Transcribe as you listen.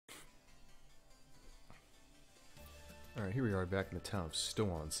Alright, here we are back in the town of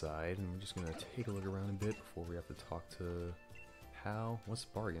Stowonside, and we're just gonna take a look around a bit before we have to talk to Hal. What's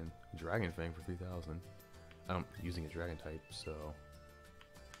the bargain? Dragon Fang for 3,000. I'm using a dragon type, so...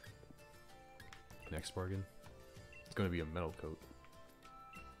 Next bargain? It's gonna be a metal coat.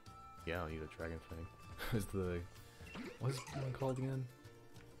 Yeah, I don't need a Dragon Fang. Is the... What's the one called again?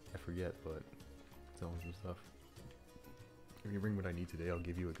 I forget, but... Selling some stuff. If you bring what I need today, I'll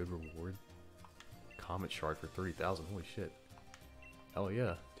give you a good reward. Comet Shard for 30,000, holy shit. Hell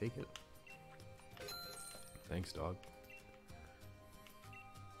yeah, take it. Thanks, dog.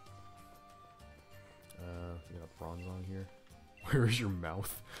 You got bronze on here. Where is your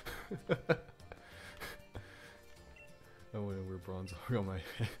mouth? I want to wear bronze on my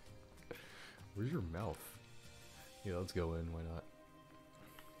head. Where's your mouth? Yeah, let's go in, why not?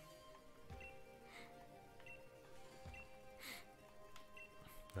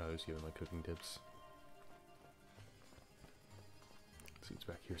 I was giving my cooking tips. See what's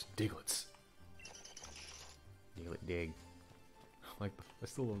back here. Some Diglets. Diglet dig. Like, I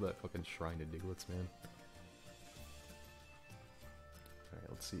still love that fucking shrine to Diglets, man. Alright,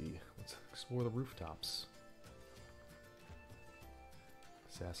 let's see. Let's explore the rooftops.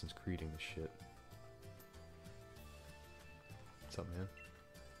 Assassin's Creeding this shit. What's up, man?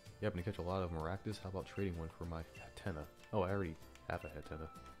 You happen to catch a lot of Maractus? How about trading one for my Hatena? Oh, I already have a Hatena.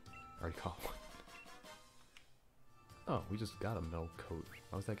 I already caught one. Oh, we just got a metal coat.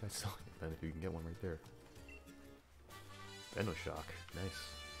 Why was that guy selling it then if you can get one right there? Venoshock. Nice.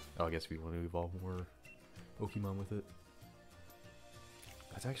 Oh, I guess we want to evolve more Pokemon with it.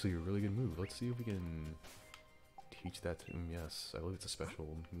 That's actually a really good move. Let's see if we can teach that to him. Yes, I believe it's a special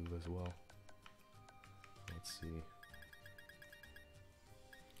move as well. Let's see.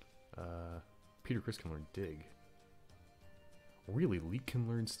 Peter Chris can learn Dig. Really, Leek can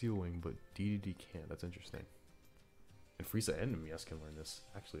learn Steel Wing, but DDD can't. That's interesting. And Frieza and Mies can learn this.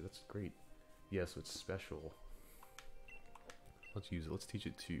 Actually, that's great. Yeah, so it's special. Let's use it. Let's teach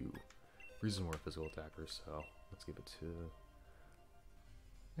it to... Frieza's more a physical attacker, so let's give it to...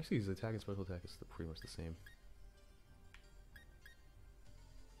 Actually, his attack and special attack is pretty much the same.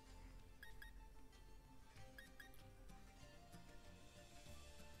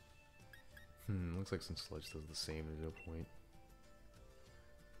 Looks like since Sludge does the same, there's no point.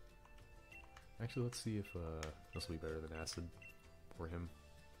 Actually, let's see if this will be better than Acid for him.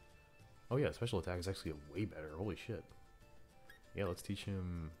 Oh yeah, special attack is actually way better. Holy shit. Yeah, let's teach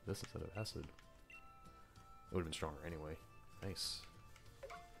him this instead of Acid. It would have been stronger anyway. Nice.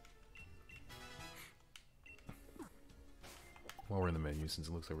 While we're in the menu, since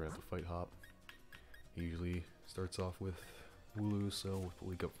it looks like we're gonna have to fight Hop, he usually starts off with Wooloo, so with the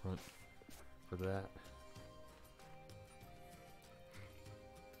Leek up front for that.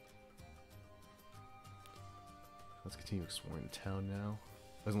 Let's continue exploring the town now.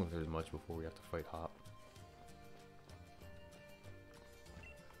 Doesn't look like there's much before we have to fight Hop.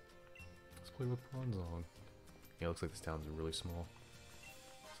 Let's play with Bronzong. Yeah, looks like this town's really small.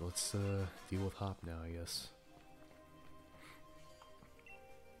 So let's deal with Hop now, I guess.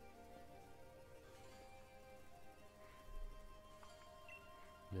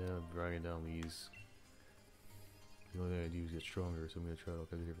 Yeah, I'm dragging down these. The only thing I do is get stronger, so I'm gonna try all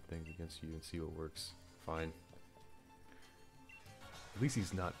kinds of different things against you and see what works. Fine. At least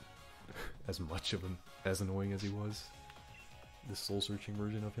he's not as much of as annoying as he was. This soul-searching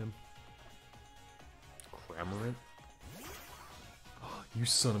version of him. Cramorant? Oh, you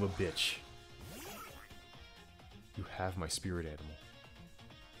son of a bitch. You have my spirit animal.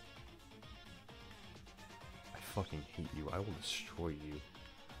 I fucking hate you. I will destroy you.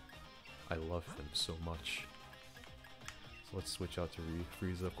 I love him so much. So let's switch out to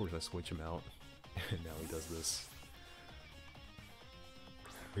Frieza. Of course I switch him out. And now he does this.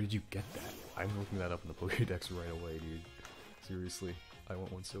 Where did you get that? I'm looking that up in the Pokédex right away, dude. Seriously, I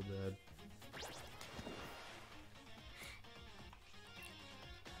want one so bad.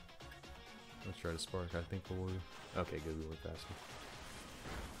 Let's try to spark, I think we'll... Okay, good, we went faster.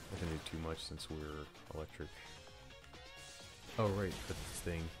 I didn't do too much since we're electric. Oh right, that's this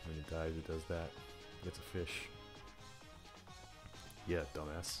thing. When it dies, it does that. It gets a fish. Yeah,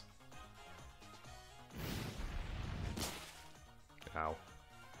 dumbass. Ow.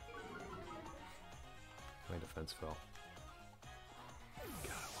 My defense fell. God,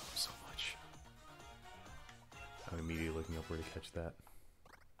 I love him so much. I'm immediately looking up where to catch that.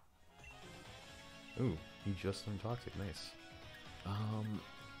 Ooh, he just learned Toxic, nice.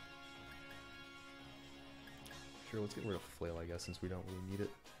 Sure, let's get rid of Flail, I guess, since we don't really need it.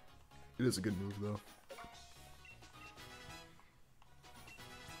 It is a good move, though.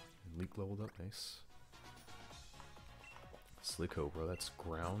 And Leek leveled up, nice. Slicko, bro, that's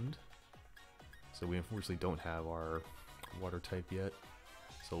ground. So we unfortunately don't have our water type yet.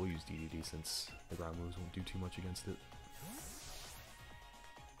 So we'll use DDD since the ground moves won't do too much against it.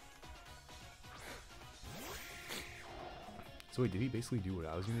 So wait, did he basically do what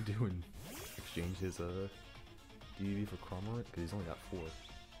I was gonna do and exchange his DDD for Cramorant? Because he's only got 4.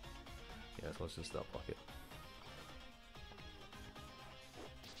 Yeah, so let's just block it.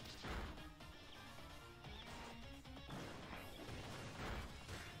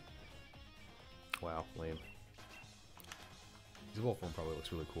 Wow, lame. His evolved form probably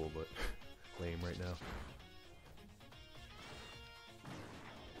looks really cool, but lame right now.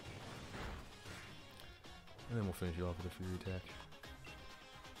 And then we'll finish it off with a Fury attack.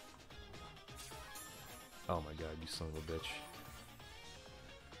 Oh my god, you son of a bitch.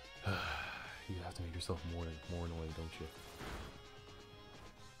 You have to make yourself more annoying, don't you?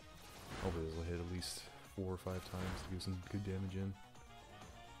 Hopefully this will hit at least 4 or 5 times to give some good damage in.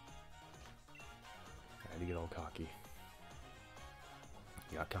 I had to get all cocky.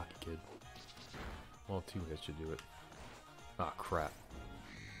 You got cocky, kid. Well, 2 hits should do it. Ah, crap.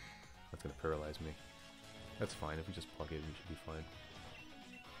 That's gonna paralyze me. That's fine, if we just pluck it, we should be fine.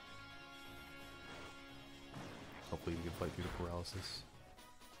 Hopefully we can fight through the paralysis.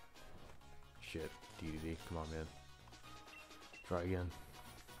 Shit, DDD, come on, man. Try again.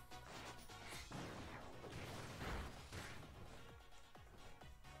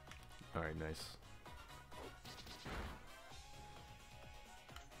 Alright, nice.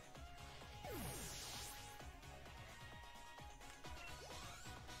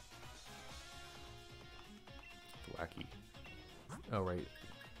 Wacky. Alright,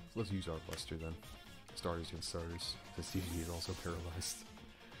 so let's use our Buster then. Starters against starters, since DDD is also paralyzed.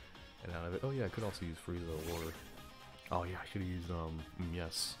 And out of it, oh yeah, I could also use Frieza or... Oh yeah, I should have used,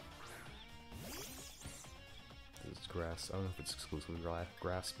 yes. This is grass. I don't know if it's exclusively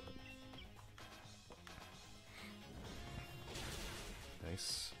grass, but...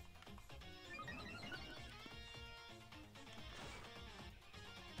 Nice.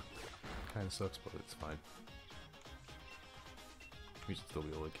 Kinda sucks, but it's fine. We should still be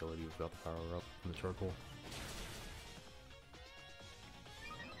able to kill it even without the power up from the charcoal.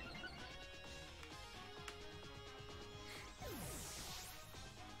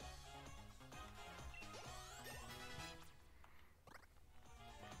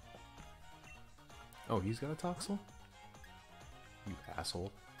 Oh, he's got a Toxel? You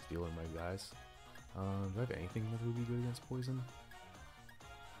asshole. Stealing my guys. Do I have anything that would be good against poison?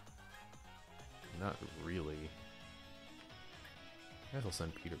 Not really. I guess I'll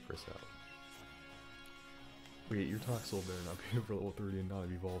send Peter Chris out. Wait, your Toxel better not be for level 30 and not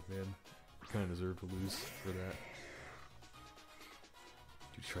have evolved, man. You kinda deserve to lose for that.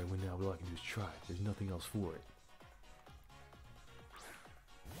 Dude, try to win now, but all I can do is try. There's nothing else for it.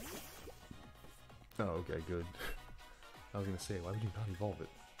 Oh, okay, good. I was gonna say, why would you not evolve it?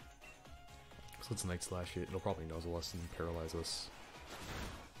 So let's Night Slash it. It'll probably nuzzle us and paralyze us.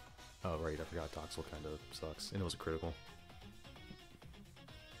 Oh, right, I forgot Toxel kinda sucks. And it was a critical.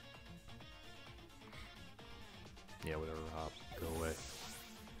 Yeah, whatever, hop. Go away.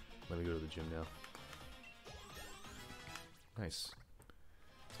 Let me go to the gym now. Nice.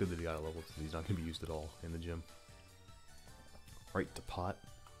 It's good that he got a level because he's not going to be used at all in the gym. Right to pot.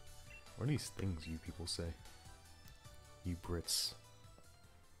 What are these things you people say? You Brits.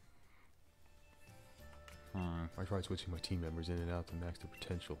 I tried switching my team members in and out to max their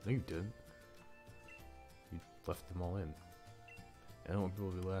potential. No, you didn't. You left them all in. I don't want people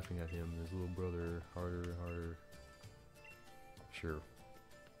to be laughing at him, his little brother, harder, harder. Sure.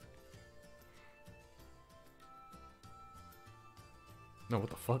 No, what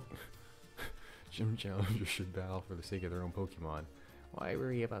the fuck? Gym challengers should bow for the sake of their own Pokemon. Why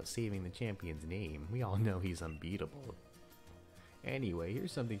worry about saving the champion's name? We all know he's unbeatable. Anyway,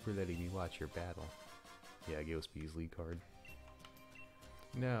 here's something for letting me watch your battle. Yeah, Ghospie's lead card.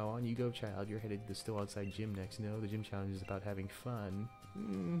 Now, on you go, child. You're headed to the still outside gym next. No, the gym challenge is about having fun.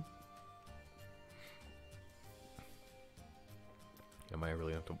 Am I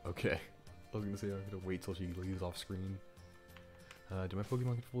really have to? Okay. I was gonna say I'm gonna wait till she leaves off screen. Do my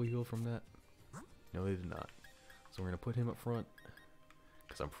Pokemon get fully heal from that? No, they did not. So we're gonna put him up front.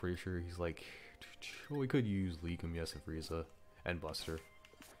 Because I'm pretty sure he's like... Well, we could use Leakum, yes, and Frieza, and Buster.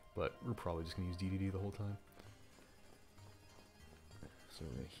 But we're probably just gonna use DDD the whole time. So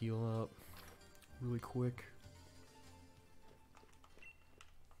we're gonna heal up really quick.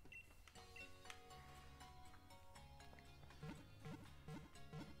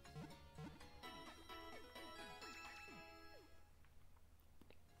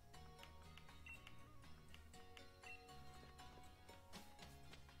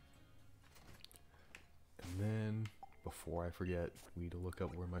 before I forget, we need to look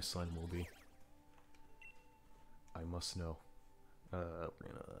up where my son will be. I must know. We're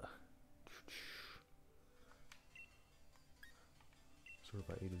gonna sort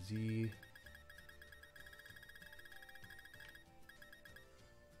by A to Z.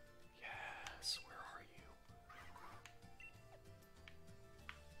 Yes, where are you?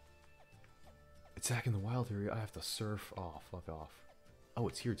 Attacking the wild area, I have to surf. Oh, fuck off. Oh,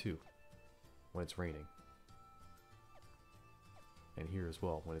 it's here too. When it's raining. And here as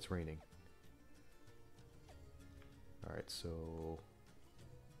well, when it's raining. Alright, so...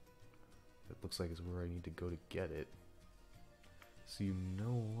 it looks like it's where I need to go to get it. So you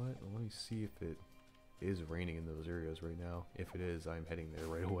know what? Let me see if it is raining in those areas right now. If it is, I'm heading there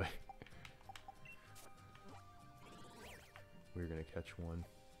right away. We're gonna catch one.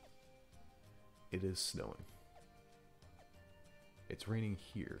 It is snowing. It's raining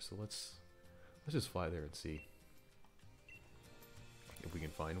here, so let's just fly there and see if we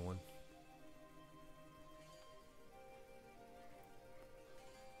can find one.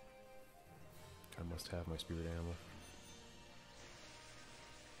 I must have my spirit animal.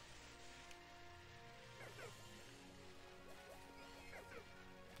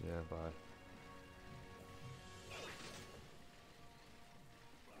 Yeah, bye.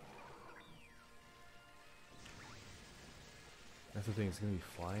 That's the thing, it's gonna be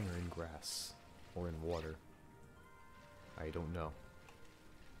flying or in grass. Or in water. I don't know.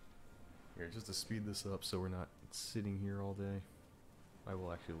 Here, just to speed this up so we're not sitting here all day, I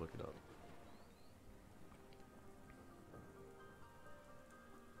will actually look it up.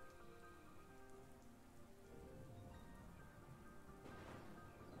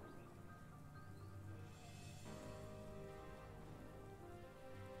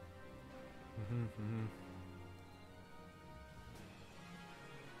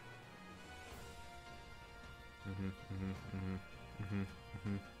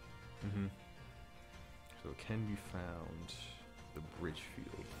 So it can be found. The bridge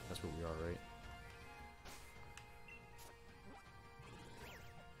field. That's where we are, right?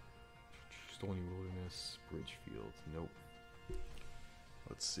 Stony Wilderness, bridge field. Nope.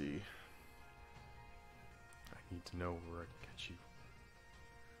 Let's see. I need to know where I can catch you.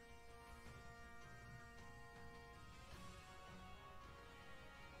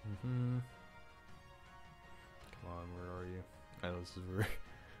 Come on, where are you? I know this is very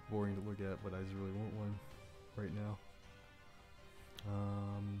boring to look at, but I just really want one right now.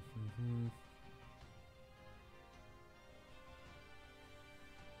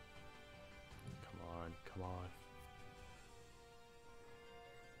 Come on.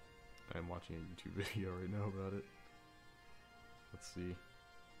 I'm watching a YouTube video right now about it. Let's see.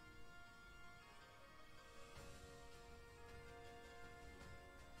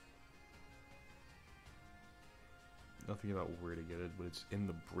 Nothing about where to get it, but it's in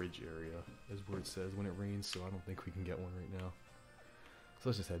the bridge area, is where it says when it rains, so I don't think we can get one right now. So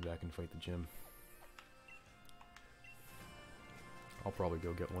let's just head back and fight the gym. I'll probably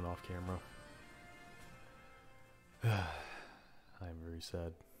go get one off camera. I'm very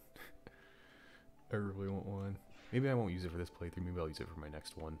sad. I really want one. Maybe I won't use it for this playthrough, maybe I'll use it for my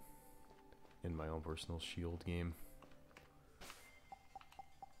next one. In my own personal shield game.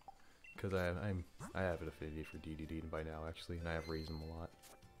 Because I have an affinity for DDD by now, actually, and I have raised them a lot.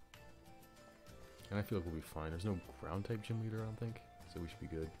 And I feel like we'll be fine. There's no ground type gym leader, I don't think, so we should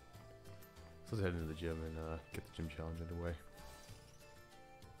be good. So let's head into the gym and get the gym challenge underway.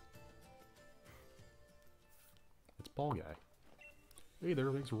 It's Ball Guy. Hey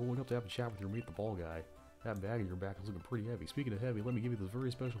there, thanks for rolling up to have a chat with your mate, the Ball Guy. That bag in your back is looking pretty heavy. Speaking of heavy, let me give you this very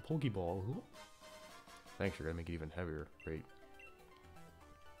special Pokeball. Thanks, you're gonna make it even heavier. Great.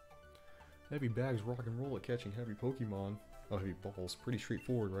 Heavy bags rock and roll at catching heavy Pokemon. Oh, heavy balls. Pretty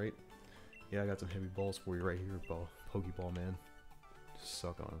straightforward, right? Yeah, I got some heavy balls for you right here, Pokeball man. Just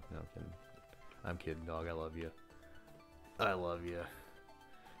suck on them. No, I'm kidding. I'm kidding, dog. I love you. I love you.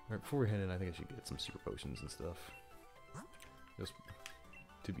 Alright, before we head in, I think I should get some super potions and stuff. Just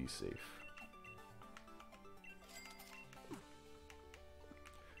to be safe.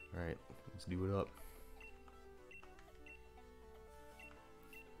 Alright, let's do it up.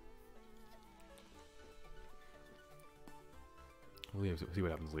 We'll see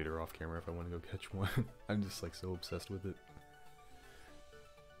what happens later off camera if I want to go catch one. I'm just like so obsessed with it.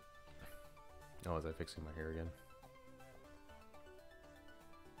 Oh, is I fixing my hair again?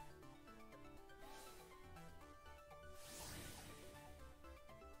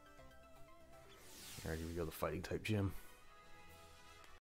 Alright, here we go, the fighting type gym.